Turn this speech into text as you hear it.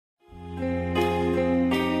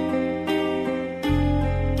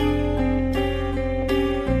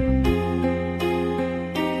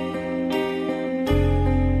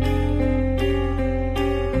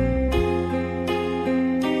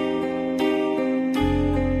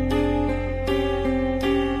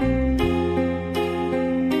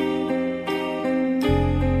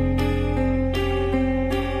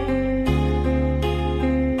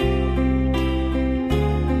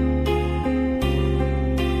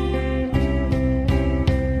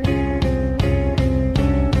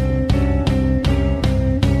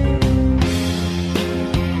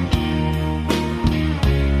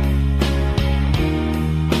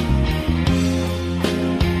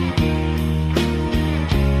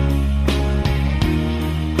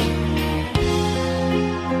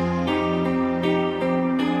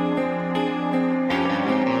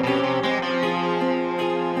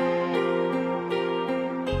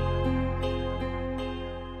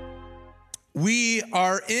We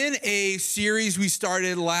are in a series we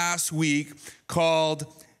started last week called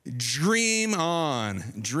Dream On.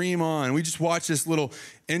 Dream On. We just watched this little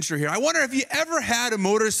intro here. I wonder if you ever had a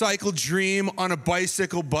motorcycle dream on a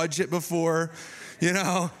bicycle budget before?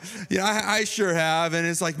 I sure have. And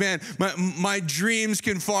it's like, man, my dreams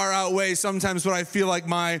can far outweigh sometimes what I feel like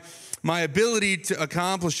my ability to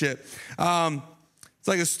accomplish it. It's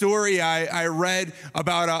like a story I read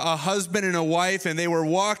about a husband and a wife, and they were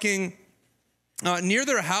walking near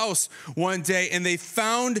their house one day, and they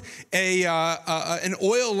found an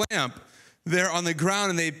oil lamp there on the ground,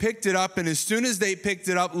 and they picked it up, and as soon as they picked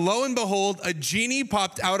it up, lo and behold, a genie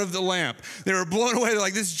popped out of the lamp. They were blown away. They're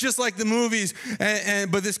like, this is just like the movies,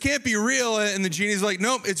 but this can't be real. And the genie's like,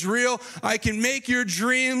 nope, it's real. I can make your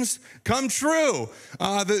dreams come true.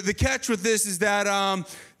 The catch with this is that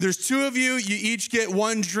there's two of you. You each get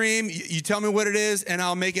one dream. You tell me what it is, and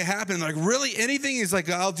I'll make it happen. Like, really? Anything? He's like,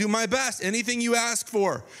 I'll do my best. Anything you ask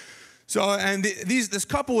for. So, and this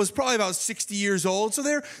couple was probably about 60 years old. So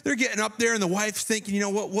they're getting up there, and the wife's thinking,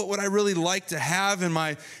 what would I really like to have in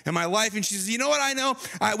my life? And she says, you know what I know?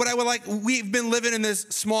 What I would like, we've been living in this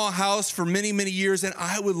small house for many, many years, and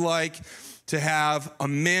I would like to have a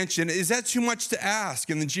mansion. Is that too much to ask?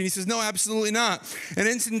 And the genie says, no, absolutely not. And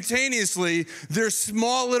instantaneously, their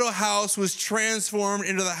small little house was transformed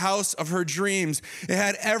into the house of her dreams. It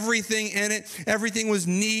had everything in it. Everything was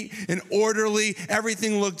neat and orderly.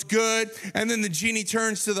 Everything looked good. And then the genie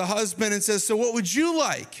turns to the husband and says, so what would you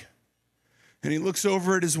like? And he looks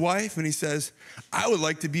over at his wife and he says, I would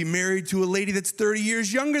like to be married to a lady that's 30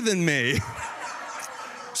 years younger than me.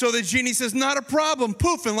 So the genie says, not a problem.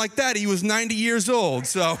 Poof, and like that, he was 90 years old.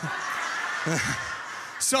 So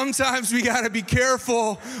sometimes we got to be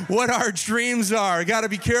careful what our dreams are. Got to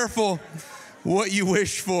be careful what you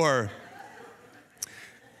wish for.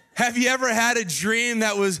 Have you ever had a dream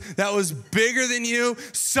that was bigger than you?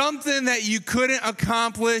 Something that you couldn't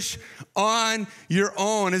accomplish on your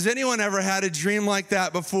own? Has anyone ever had a dream like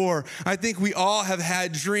that before? I think we all have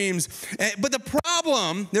had dreams. But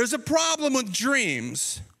there's a problem with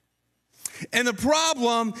dreams. And the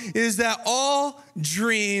problem is that all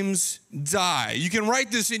dreams die. You can write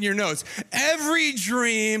this in your notes. Every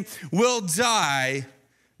dream will die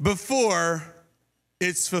before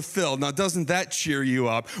it's fulfilled. Now, doesn't that cheer you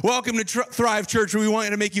up? Welcome to Thrive Church, where we want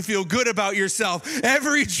to make you feel good about yourself.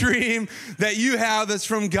 Every dream that you have that's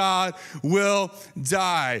from God will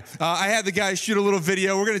die. I had the guys shoot a little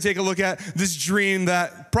video. We're going to take a look at this dream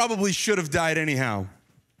that probably should have died anyhow.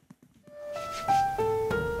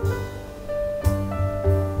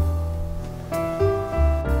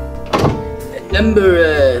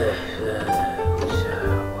 Number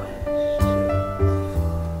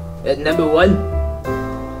one.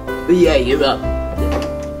 Yeah, you're up.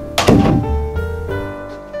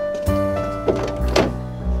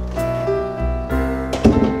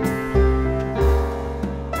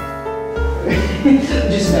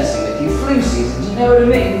 Just messing with you. Flu season, do you know what I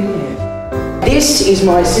mean? Yeah. This is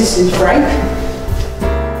my assistant, Frank.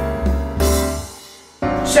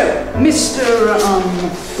 So, Mr.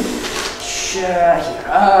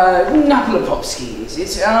 Napolipovsky, is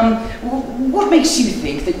it? What makes you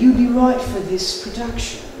think that you'd be right for this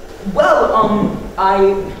production? Well,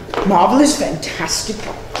 marvelous, fantastic,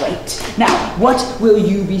 great. Now, what will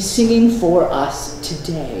you be singing for us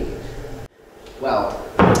today? Well,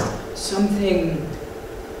 something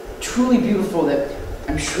truly beautiful that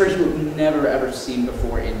I'm sure you have never ever seen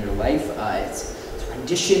before in your life. It's a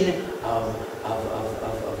rendition of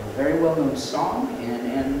a very well-known song,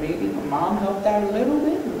 and maybe my mom helped out a little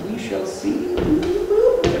bit, but we shall see.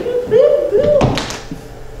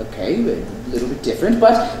 Okay, a little bit different,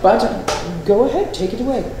 but go ahead, take it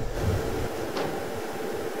away.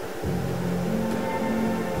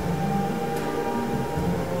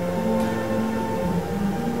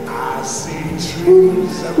 I see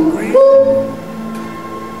trees of green,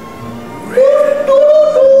 red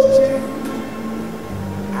roses.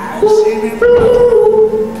 I've seen it blow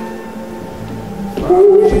from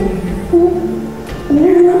you,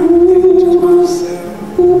 and I think to myself,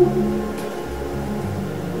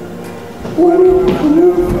 what a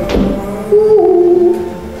wonderful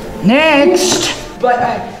world. Next! But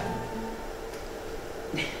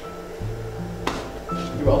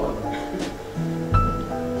you're welcome.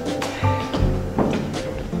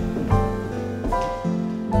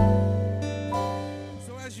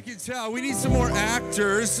 So as you can tell, we need some more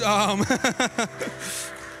actors.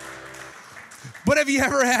 But have you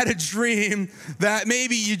ever had a dream that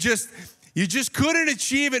maybe you just couldn't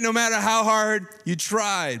achieve it no matter how hard you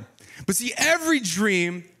tried? But see, every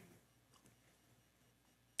dream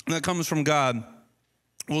that comes from God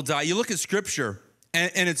will die. You look at Scripture,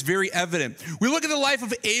 and it's very evident. We look at the life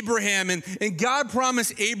of Abraham, and God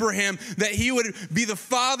promised Abraham that he would be the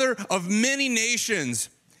father of many nations,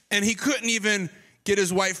 and he couldn't even get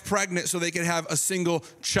his wife pregnant so they could have a single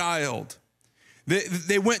child.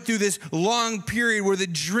 They went through this long period where the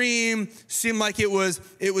dream seemed like it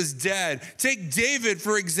was dead. Take David,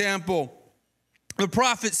 for example. The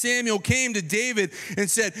prophet Samuel came to David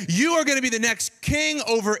and said, "You are going to be the next king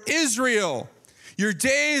over Israel. Your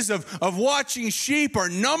days of watching sheep are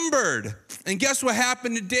numbered." And guess what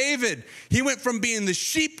happened to David? He went from being the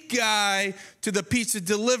sheep guy to the pizza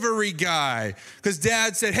delivery guy. Because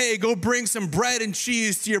dad said, "Hey, go bring some bread and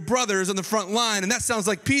cheese to your brothers on the front line." And that sounds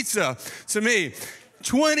like pizza to me.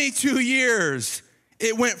 22 years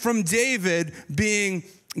it went from David being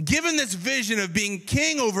given this vision of being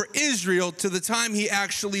king over Israel to the time he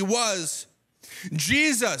actually was.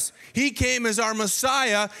 Jesus, he came as our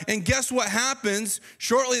Messiah, and guess what happens?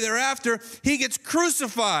 Shortly thereafter, he gets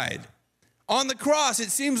crucified on the cross. It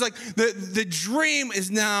seems like the dream is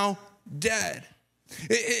now dead.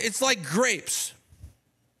 It's like grapes.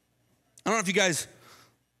 I don't know if you guys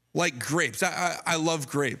like grapes. I love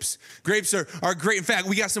grapes. Grapes are great. In fact,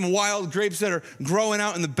 we got some wild grapes that are growing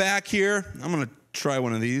out in the back here. I'm going to try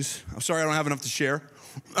one of these. I'm sorry I don't have enough to share.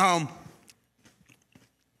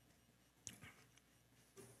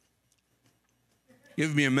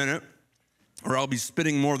 Give me a minute, or I'll be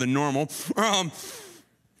spitting more than normal.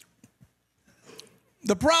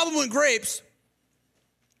 The problem with grapes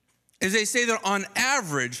is they say that on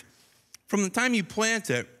average, from the time you plant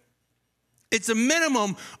it, it's a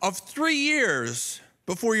minimum of 3 years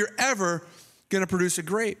before you're ever going to produce a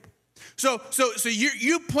grape. So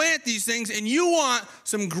you plant these things and you want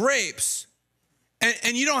some grapes,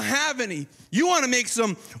 and you don't have any. You want to make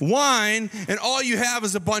some wine, and all you have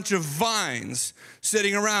is a bunch of vines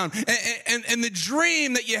sitting around. And the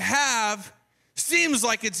dream that you have seems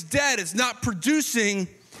like it's dead. It's not producing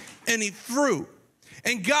any fruit.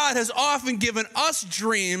 And God has often given us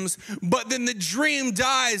dreams, but then the dream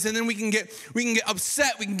dies, and then we can get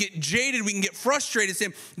upset, we can get jaded, we can get frustrated,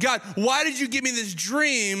 saying, "God, why did you give me this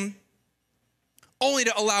dream only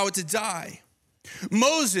to allow it to die?"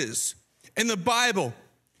 Moses in the Bible,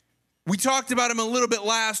 we talked about him a little bit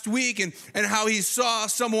last week, and how he saw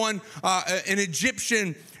someone, an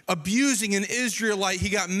Egyptian, abusing an Israelite. He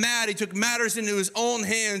got mad. He took matters into his own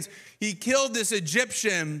hands. He killed this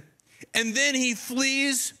Egyptian, and then he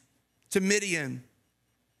flees to Midian.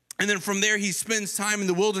 And then from there, he spends time in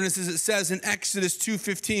the wilderness, as it says in Exodus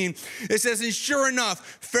 2:15. It says, "And sure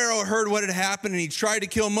enough, Pharaoh heard what had happened, and he tried to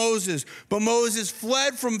kill Moses. But Moses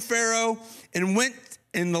fled from Pharaoh and went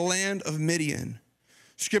in the land of Midian."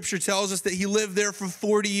 Scripture tells us that he lived there for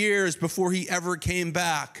 40 years before he ever came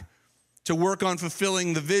back to work on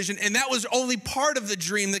fulfilling the vision. And that was only part of the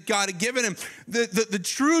dream that God had given him. The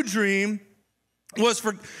true dream was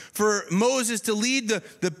for Moses to lead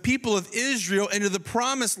the people of Israel into the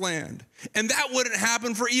promised land. And that wouldn't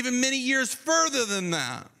happen for even many years further than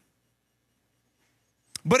that.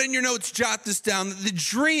 But in your notes, jot this down. The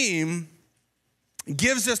dream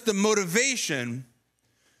gives us the motivation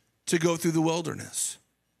to go through the wilderness.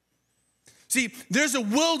 See, there's a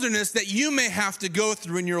wilderness that you may have to go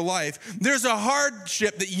through in your life. There's a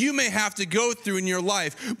hardship that you may have to go through in your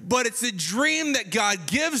life. But it's a dream that God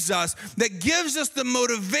gives us that gives us the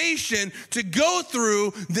motivation to go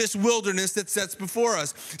through this wilderness that sets before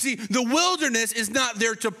us. See, the wilderness is not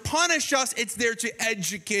there to punish us. It's there to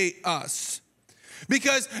educate us.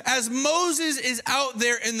 Because as Moses is out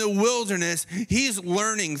there in the wilderness, he's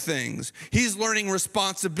learning things. He's learning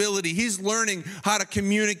responsibility. He's learning how to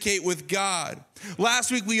communicate with God.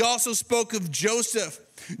 Last week, we also spoke of Joseph.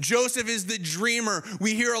 Joseph is the dreamer.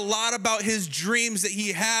 We hear a lot about his dreams that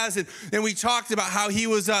he has, and we talked about how he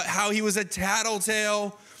was a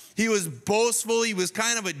tattletale. He was boastful. He was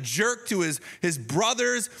kind of a jerk to his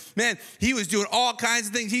brothers. Man, he was doing all kinds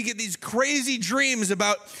of things. He'd get these crazy dreams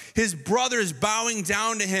about his brothers bowing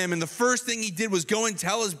down to him. And the first thing he did was go and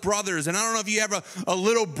tell his brothers. And I don't know if you have a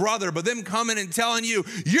little brother, but them coming and telling you,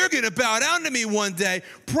 "You're going to bow down to me one day,"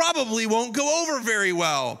 probably won't go over very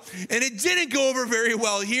well. And it didn't go over very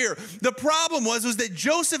well here. The problem was that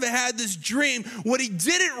Joseph had this dream. What he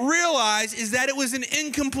didn't realize is that it was an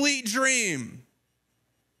incomplete dream.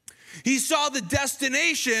 He saw the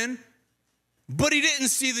destination, but he didn't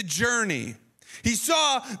see the journey. He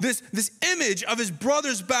saw this image of his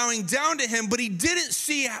brothers bowing down to him, but he didn't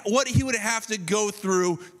see what he would have to go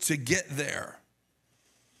through to get there.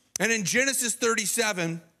 And in Genesis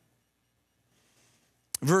 37,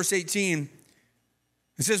 verse 18,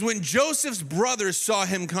 it says, "When Joseph's brothers saw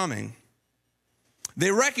him coming, they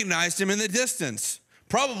recognized him in the distance,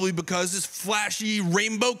 probably because this flashy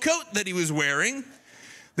rainbow coat that he was wearing.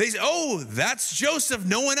 They say, oh, that's Joseph.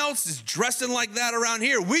 No one else is dressing like that around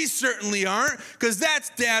here. We certainly aren't, because that's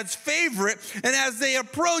Dad's favorite. And as they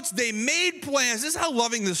approached, they made plans. This is how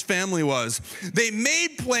loving this family was. They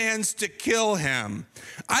made plans to kill him.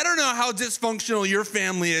 I don't know how dysfunctional your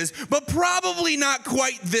family is, but probably not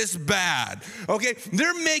quite this bad. Okay,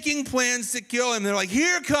 they're making plans to kill him. They're like,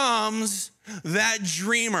 here comes that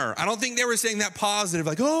dreamer. I don't think they were saying that positive,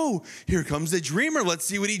 like, oh, here comes the dreamer. Let's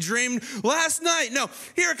see what he dreamed last night. No,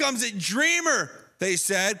 here comes a dreamer. They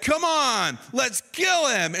said, come on, let's kill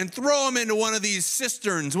him and throw him into one of these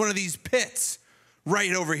cisterns, one of these pits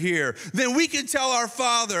right over here. Then we can tell our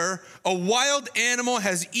father a wild animal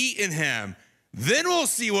has eaten him. Then we'll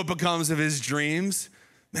see what becomes of his dreams.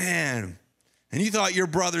 Man, and you thought your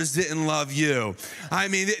brothers didn't love you. I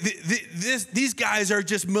mean, these guys are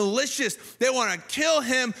just malicious. They want to kill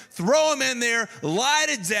him, throw him in there, lie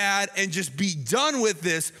to Dad, and just be done with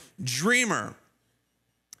this dreamer.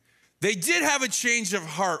 They did have a change of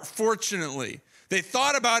heart, fortunately. They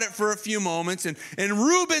thought about it for a few moments, and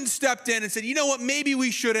Reuben stepped in and said, you know what, maybe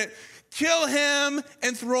we shouldn't kill him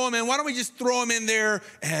and throw him in. Why don't we just throw him in there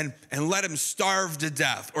and let him starve to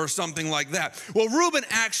death or something like that? Well, Reuben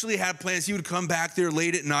actually had plans. He would come back there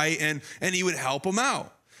late at night and he would help him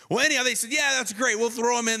out. Well, anyhow, they said, yeah, that's great. We'll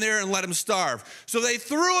throw him in there and let him starve. So they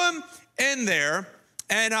threw him in there.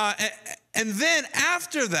 And then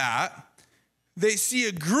after that, they see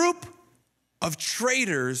a group of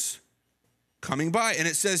traders coming by. And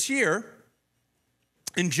it says here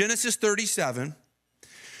in Genesis 37,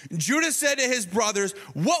 Judah said to his brothers,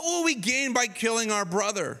 what will we gain by killing our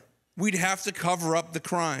brother? We'd have to cover up the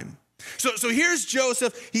crime. So here's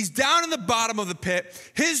Joseph. He's down in the bottom of the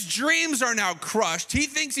pit. His dreams are now crushed. He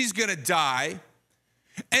thinks he's going to die.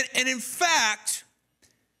 And in fact,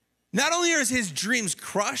 not only are his dreams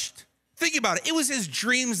crushed, think about it. It was his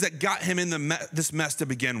dreams that got him in this mess to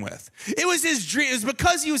begin with. It was his dreams. It was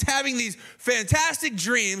because he was having these fantastic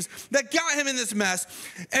dreams that got him in this mess.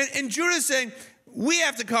 And Judah's saying, we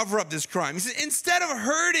have to cover up this crime. He said, instead of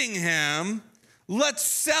hurting him, let's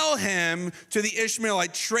sell him to the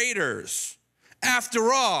Ishmaelite traders.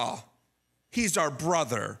 After all, he's our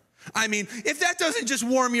brother. I mean, if that doesn't just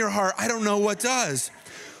warm your heart, I don't know what does.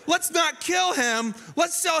 Let's not kill him.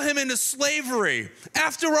 Let's sell him into slavery.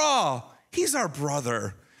 After all, he's our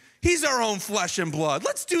brother. He's our own flesh and blood.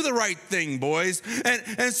 Let's do the right thing, boys.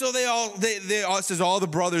 And so they all says all the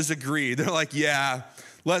brothers agreed. They're like, yeah.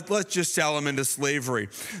 Let's just sell him into slavery.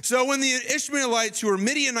 So when the Ishmaelites, who were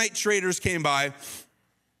Midianite traders, came by,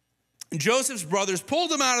 Joseph's brothers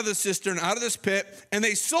pulled him out of the cistern, out of this pit, and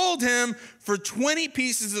they sold him for 20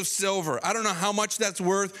 pieces of silver. I don't know how much that's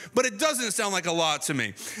worth, but it doesn't sound like a lot to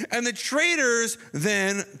me. And the traders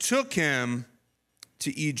then took him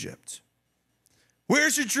to Egypt.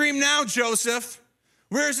 Where's your dream now, Joseph?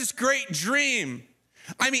 Where's this great dream?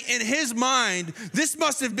 I mean, in his mind, this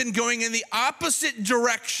must have been going in the opposite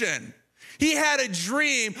direction. He had a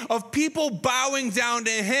dream of people bowing down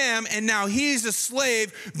to him, and now he's a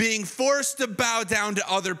slave being forced to bow down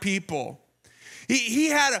to other people. He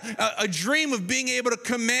had a dream of being able to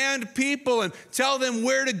command people and tell them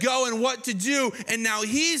where to go and what to do, and now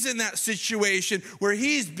he's in that situation where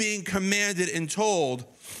he's being commanded and told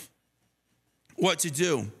what to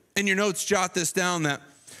do. In your notes, jot this down, that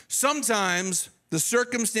sometimes the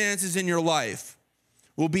circumstances in your life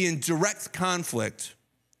will be in direct conflict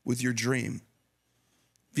with your dream.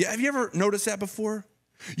 Have you ever noticed that before?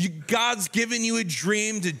 God's given you a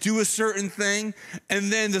dream to do a certain thing,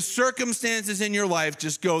 and then the circumstances in your life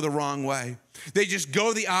just go the wrong way. They just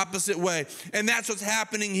go the opposite way. And that's what's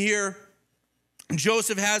happening here.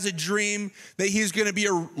 Joseph has a dream that he's going to be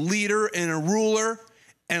a leader and a ruler,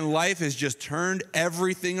 and life has just turned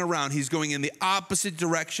everything around. He's going in the opposite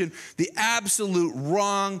direction, the absolute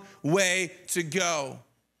wrong way to go.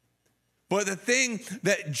 But the thing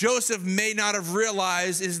that Joseph may not have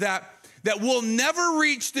realized is that we'll never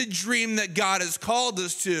reach the dream that God has called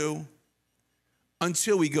us to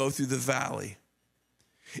until we go through the valley.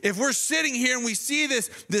 If we're sitting here and we see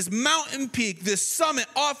this mountain peak, this summit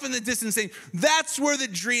off in the distance, saying, that's where the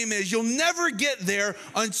dream is, you'll never get there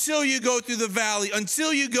until you go through the valley,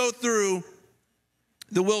 until you go through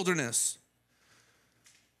the wilderness.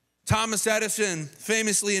 Thomas Edison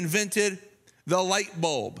famously invented the light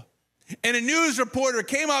bulb. And a news reporter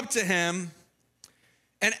came up to him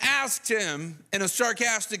and asked him in a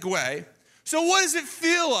sarcastic way, so what does it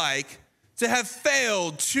feel like to have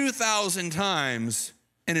failed 2,000 times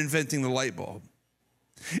in inventing the light bulb?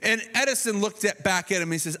 And Edison looked back at him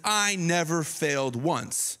and he says, I never failed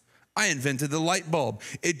once. I invented the light bulb.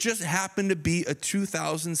 It just happened to be a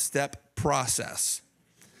 2,000-step process.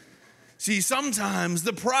 See, sometimes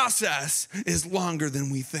the process is longer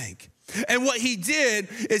than we think. And what he did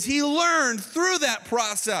is he learned through that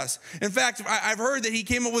process. In fact, I've heard that he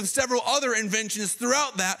came up with several other inventions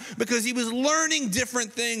throughout that because he was learning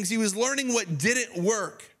different things. He was learning what didn't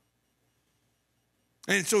work.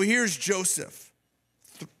 And so here's Joseph.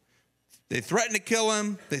 They threatened to kill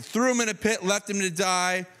him. They threw him in a pit, left him to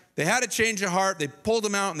die. They had a change of heart. They pulled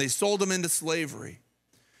him out and they sold him into slavery.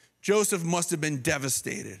 Joseph must have been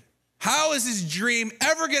devastated. How is his dream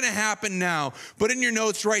ever going to happen now? But in your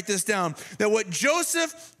notes, write this down, that what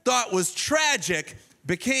Joseph thought was tragic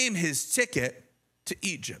became his ticket to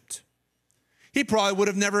Egypt. He probably would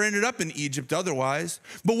have never ended up in Egypt otherwise.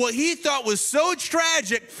 But what he thought was so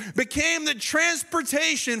tragic became the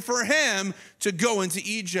transportation for him to go into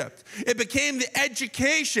Egypt. It became the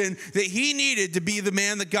education that he needed to be the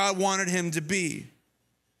man that God wanted him to be.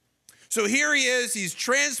 So here he is, he's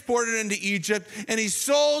transported into Egypt, and he's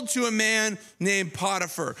sold to a man named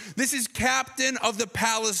Potiphar. This is captain of the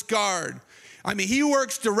palace guard. I mean, he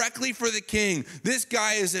works directly for the king. This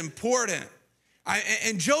guy is important.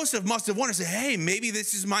 And Joseph must have wanted to say, hey, maybe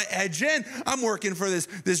this is my edge in. I'm working for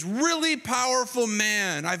this really powerful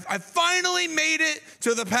man. I've finally made it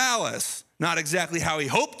to the palace. Not exactly how he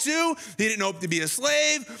hoped to. He didn't hope to be a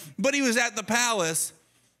slave, but he was at the palace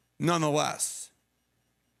nonetheless.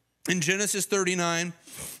 In Genesis 39,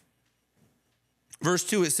 verse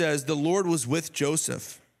 2, it says, the Lord was with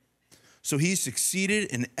Joseph, so he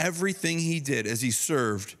succeeded in everything he did as he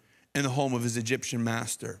served in the home of his Egyptian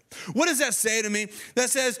master. What does that say to me?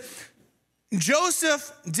 That says,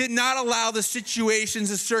 Joseph did not allow the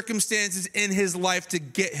situations, the circumstances in his life to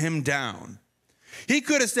get him down. He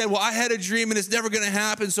could have said, well, I had a dream and it's never going to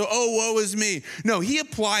happen, so woe is me. No, he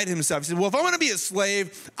applied himself. He said, well, if I'm going to be a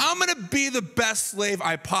slave, I'm going to be the best slave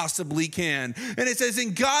I possibly can. And it says,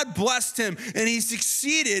 and God blessed him, and he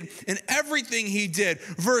succeeded in everything he did.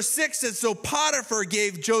 Verse 6 says, so Potiphar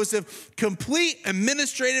gave Joseph complete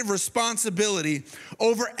administrative responsibility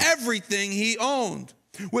over everything he owned.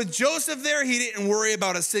 With Joseph there, he didn't worry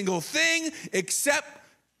about a single thing except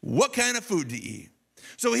what kind of food to eat.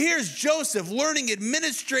 So here's Joseph learning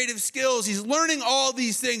administrative skills. He's learning all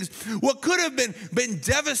these things. What could have been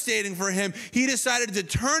devastating for him, he decided to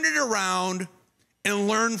turn it around and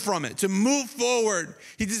learn from it, to move forward.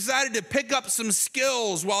 He decided to pick up some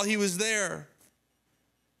skills while he was there.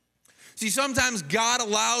 See, sometimes God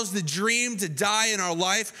allows the dream to die in our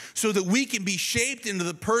life so that we can be shaped into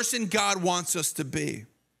the person God wants us to be.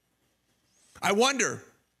 I wonder,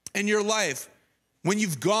 in your life, when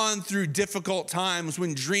you've gone through difficult times,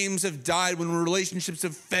 when dreams have died, when relationships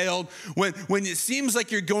have failed, when it seems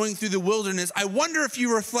like you're going through the wilderness, I wonder if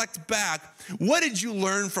you reflect back, what did you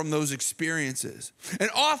learn from those experiences?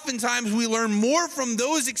 And oftentimes we learn more from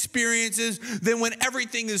those experiences than when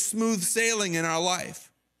everything is smooth sailing in our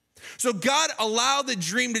life. So God allowed the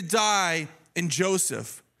dream to die in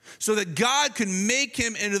Joseph so that God could make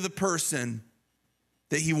him into the person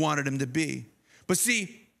that he wanted him to be. But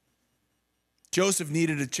see, Joseph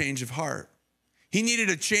needed a change of heart. He needed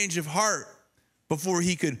a change of heart before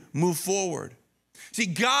he could move forward. See,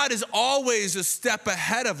 God is always a step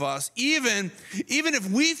ahead of us, even if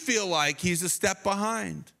we feel like he's a step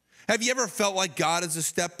behind. Have you ever felt like God is a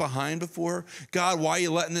step behind before? God, why are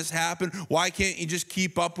you letting this happen? Why can't you just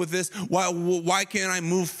keep up with this? Why can't I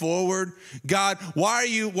move forward? God, why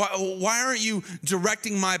aren't you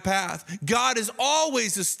directing my path? God is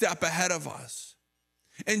always a step ahead of us.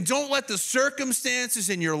 And don't let the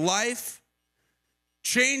circumstances in your life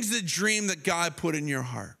change the dream that God put in your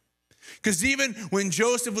heart. Because even when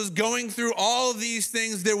Joseph was going through all of these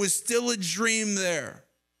things, there was still a dream there.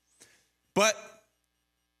 But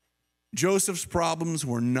Joseph's problems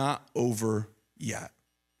were not over yet.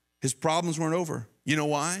 His problems weren't over. You know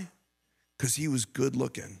why? Because he was good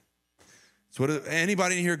looking. So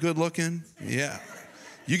anybody in here good looking? Yeah.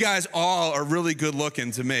 You guys all are really good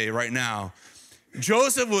looking to me right now.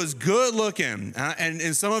 Joseph was good looking,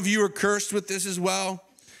 and some of you are cursed with this as well.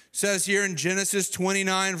 It says here in Genesis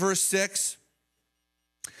 29, verse 6,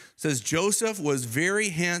 it says, Joseph was very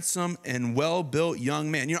handsome and well-built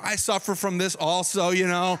young man. You know, I suffer from this also, you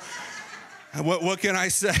know. What can I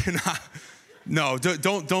say? No,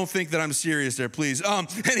 don't think that I'm serious there, please.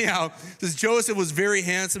 Anyhow, it says Joseph was very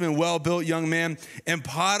handsome and well-built young man, and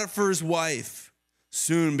Potiphar's wife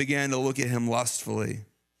soon began to look at him lustfully.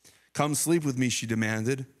 Come sleep with me, she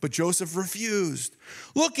demanded, but Joseph refused.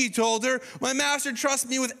 Look, he told her, my master trusts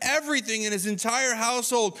me with everything in his entire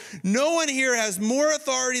household. No one here has more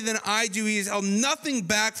authority than I do. He has held nothing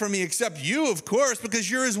back from me except you, of course, because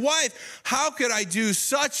you're his wife. How could I do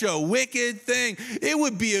such a wicked thing? It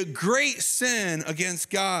would be a great sin against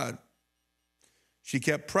God. She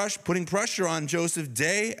kept putting pressure on Joseph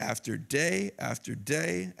day after day after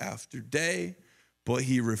day after day, but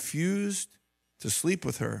he refused to sleep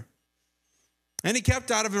with her. And he kept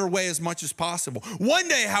out of her way as much as possible. One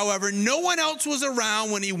day, however, no one else was around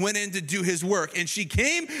when he went in to do his work. And she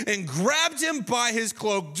came and grabbed him by his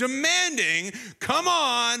cloak, demanding, come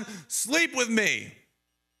on, sleep with me.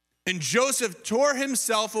 And Joseph tore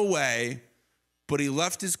himself away, but he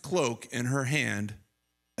left his cloak in her hand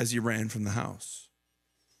as he ran from the house.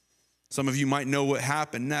 Some of you might know what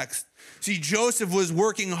happened next. See, Joseph was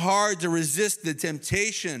working hard to resist the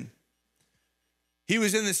temptation. He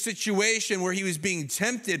was in the situation where he was being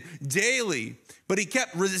tempted daily, but he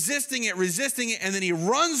kept resisting it, and then he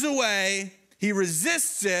runs away, he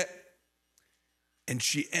resists it, and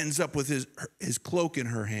she ends up with his cloak in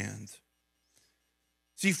her hand.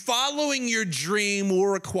 See, following your dream will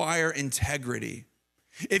require integrity.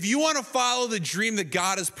 If you want to follow the dream that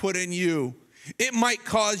God has put in you, it might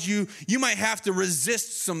cause you might have to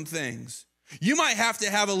resist some things. You might have to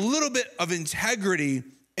have a little bit of integrity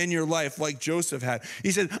in your life like Joseph had.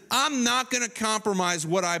 He said, I'm not going to compromise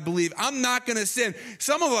what I believe. I'm not going to sin.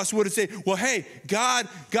 Some of us would say, well, hey, God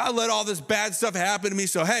let all this bad stuff happen to me,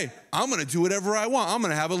 so hey, I'm going to do whatever I want. I'm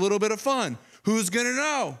going to have a little bit of fun. Who's going to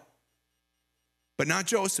know? But not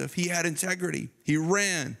Joseph. He had integrity. He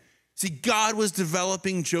ran. See, God was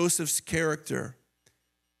developing Joseph's character.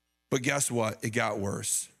 But guess what? It got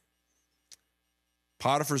worse.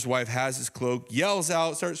 Potiphar's wife has his cloak, yells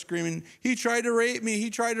out, starts screaming, he tried to rape me, he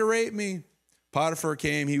tried to rape me. Potiphar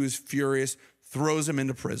came, he was furious, throws him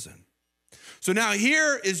into prison. So now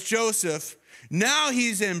here is Joseph. Now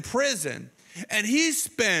he's in prison, and he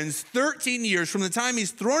spends 13 years from the time he's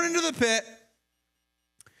thrown into the pit,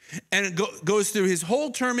 and it goes through his whole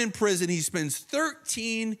term in prison. He spends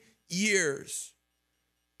 13 years.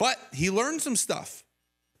 But he learned some stuff.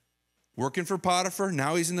 Working for Potiphar,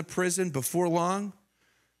 now he's in the prison. Before long,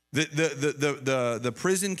 the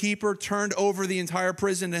prison keeper turned over the entire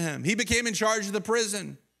prison to him. He became in charge of the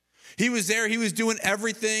prison. He was there. He was doing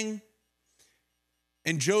everything.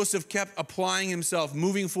 And Joseph kept applying himself,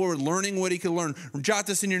 moving forward, learning what he could learn. Jot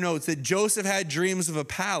this in your notes, that Joseph had dreams of a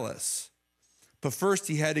palace. But first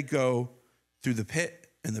he had to go through the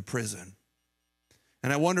pit and the prison.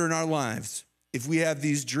 And I wonder in our lives if we have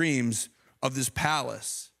these dreams of this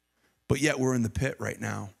palace, but yet we're in the pit right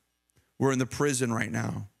now. We're in the prison right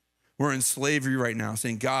now. We're in slavery right now,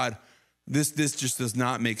 saying, God, this just does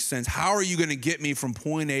not make sense. How are you going to get me from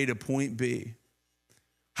point A to point B?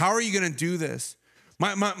 How are you going to do this?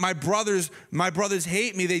 My brothers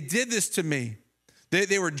hate me. They did this to me.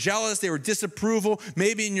 They were jealous. They were disapproval.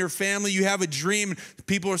 Maybe in your family you have a dream.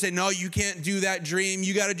 People are saying, no, you can't do that dream.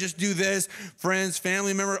 You got to just do this. Friends,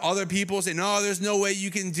 family members, other people say, no, there's no way you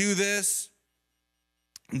can do this.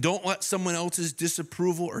 Don't let someone else's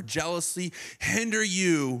disapproval or jealousy hinder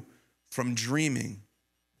you from dreaming.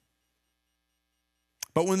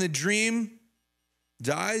 But when the dream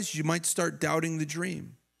dies, you might start doubting the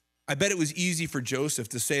dream. I bet it was easy for Joseph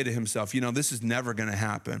to say to himself, this is never going to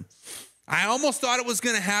happen. I almost thought it was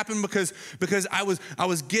going to happen because I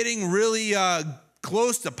was getting really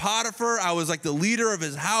close to Potiphar. I was like the leader of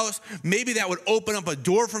his house. Maybe that would open up a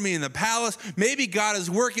door for me in the palace. Maybe God is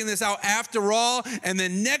working this out after all. And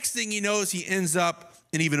then next thing he knows, he ends up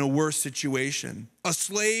in even a worse situation, a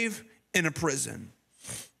slave in a prison.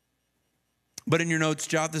 But in your notes,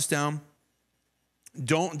 jot this down.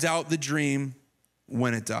 Don't doubt the dream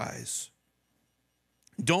when it dies.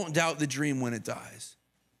 Don't doubt the dream when it dies.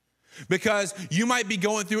 Because you might be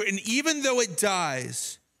going through it, and even though it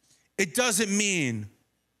dies, it doesn't mean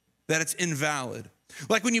that it's invalid.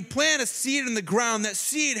 Like when you plant a seed in the ground, that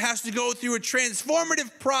seed has to go through a transformative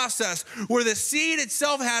process where the seed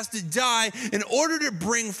itself has to die in order to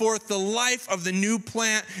bring forth the life of the new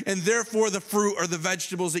plant and therefore the fruit or the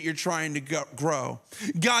vegetables that you're trying to grow.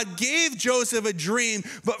 God gave Joseph a dream,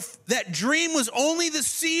 but that dream was only the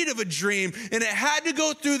seed of a dream, and it had to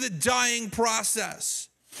go through the dying process.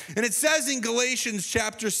 And it says in Galatians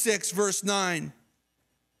chapter 6, verse 9,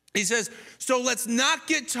 he says, so let's not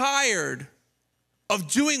get tired of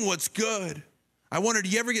doing what's good. I wonder, do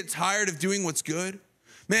you ever get tired of doing what's good?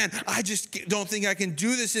 Man, I just don't think I can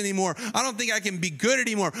do this anymore. I don't think I can be good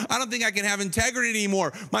anymore. I don't think I can have integrity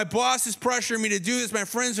anymore. My boss is pressuring me to do this. My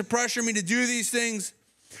friends are pressuring me to do these things.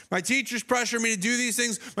 My teachers pressure me to do these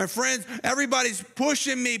things. My friends, everybody's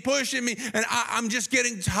pushing me. And I'm just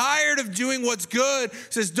getting tired of doing what's good.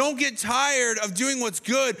 It says, don't get tired of doing what's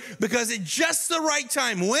good, because at just the right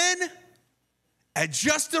time, when? At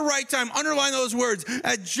just the right time. Underline those words.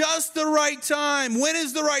 At just the right time. When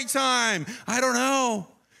is the right time? I don't know.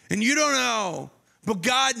 And you don't know. But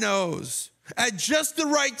God knows. At just the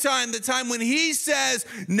right time, the time when he says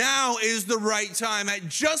now is the right time. At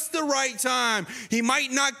just the right time. He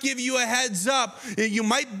might not give you a heads up. You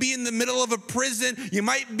might be in the middle of a prison. You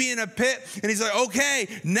might be in a pit. And he's like, okay,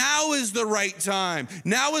 now is the right time.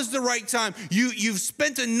 Now is the right time. You've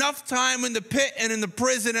spent enough time in the pit and in the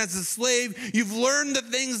prison as a slave. You've learned the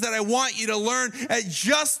things that I want you to learn. At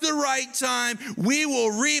just the right time, we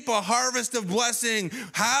will reap a harvest of blessing.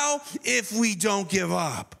 How? If we don't give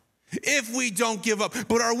up. If we don't give up.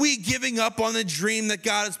 But are we giving up on the dream that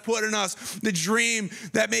God has put in us? The dream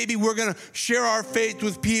that maybe we're going to share our faith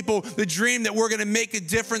with people. The dream that we're going to make a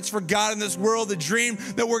difference for God in this world. The dream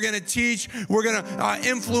that we're going to teach. We're going to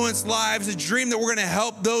influence lives. The dream that we're going to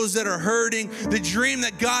help those that are hurting. The dream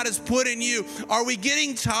that God has put in you. Are we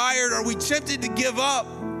getting tired? Are we tempted to give up?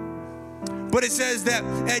 But it says that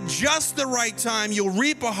at just the right time, you'll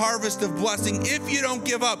reap a harvest of blessing if you don't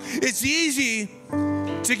give up. It's easy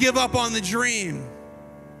to give up on the dream.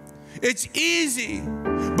 It's easy,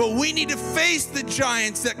 but we need to face the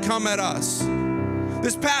giants that come at us.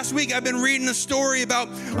 This past week, I've been reading a story about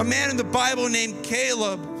a man in the Bible named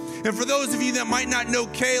Caleb. And for those of you that might not know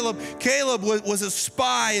Caleb, Caleb was a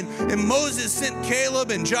spy, and Moses sent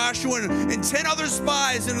Caleb and Joshua and 10 other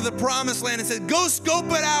spies into the promised land and said, go scope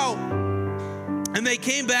it out. And they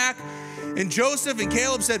came back, and Joseph and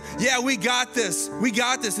Caleb said, yeah, we got this. We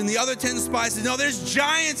got this. And the other 10 spies said, no, there's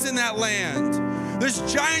giants in that land. There's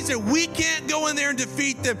giants that we can't go in there and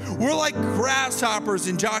defeat them. We're like grasshoppers.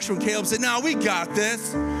 And Joshua and Caleb said, no, we got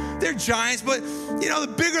this. They're giants, but you know,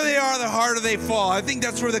 the bigger they are, the harder they fall. I think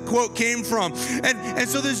that's where the quote came from. And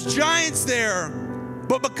so there's giants there.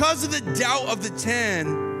 But because of the doubt of the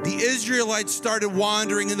 10, the Israelites started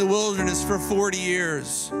wandering in the wilderness for 40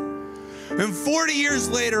 years. And 40 years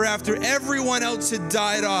later, after everyone else had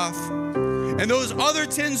died off, and those other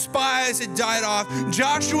 10 spies had died off,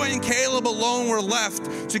 Joshua and Caleb alone were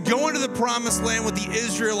left to go into the promised land with the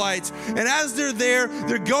Israelites. And as they're there,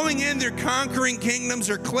 they're going in, they're conquering kingdoms,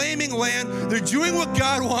 they're claiming land, they're doing what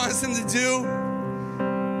God wants them to do.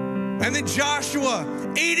 And then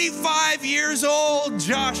Joshua, 85 years old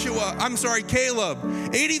Caleb,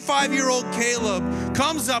 85-year-old Caleb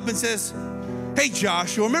comes up and says, hey,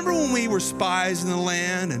 Joshua, remember when we were spies in the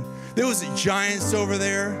land and there was giants over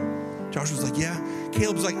there? Joshua's like, yeah.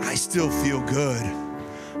 Caleb's like, I still feel good.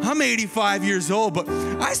 I'm 85 years old, but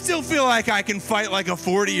I still feel like I can fight like a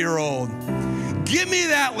 40-year-old. Give me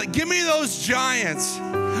that, give me those giants.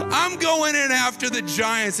 I'm going in after the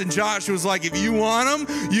giants. And Joshua's like, if you want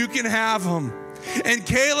them, you can have them. And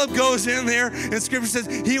Caleb goes in there, and scripture says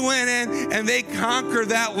he went in and they conquered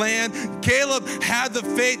that land. Caleb had the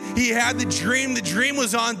faith, he had the dream. The dream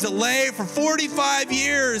was on delay for 45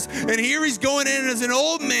 years. And here he's going in as an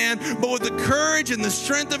old man, but with the courage and the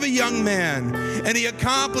strength of a young man. And he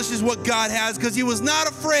accomplishes what God has because he was not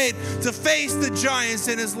afraid to face the giants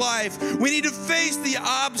in his life. We need to face the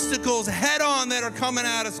obstacles head on that are coming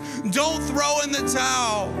at us. Don't throw in the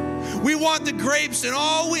towel. We want the grapes and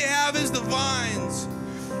all we have is the vines.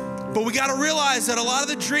 But we got to realize that a lot of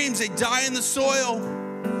the dreams, they die in the soil.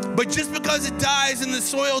 But just because it dies in the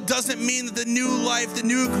soil doesn't mean that the new life, the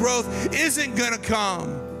new growth isn't going to come.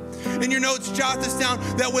 In your notes, jot this down,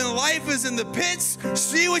 that when life is in the pits,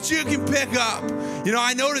 see what you can pick up. You know,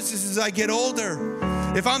 I notice this as I get older.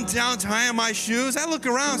 If I'm down tying my shoes, I look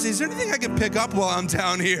around and say, is there anything I can pick up while I'm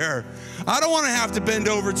down here? I don't want to have to bend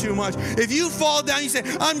over too much. If you fall down, you say,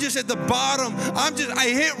 I'm just at the bottom. I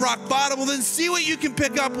hit rock bottom. Well, then see what you can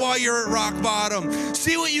pick up while you're at rock bottom.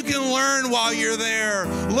 See what you can learn while you're there.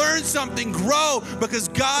 Learn something, grow, because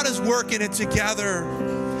God is working it together.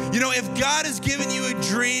 You know, if God has given you a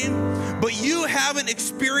dream, but you haven't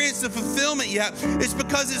experienced the fulfillment yet, it's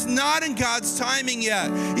because it's not in God's timing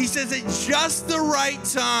yet. He says at just the right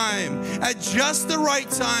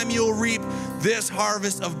time, you'll reap this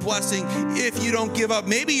harvest of blessing if you don't give up.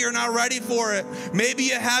 Maybe you're not ready for it. Maybe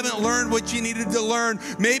you haven't learned what you needed to learn.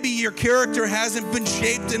 Maybe your character hasn't been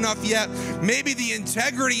shaped enough yet. Maybe the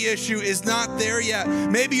integrity issue is not there yet.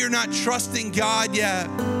 Maybe you're not trusting God yet.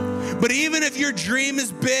 But even if your dream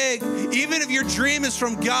is big, even if your dream is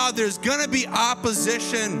from God, there's going to be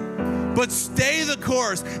opposition. But stay the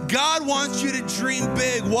course. God wants you to dream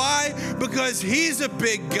big. Why? Because He's a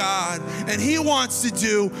big God, and He wants to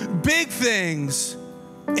do big things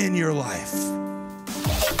in your life.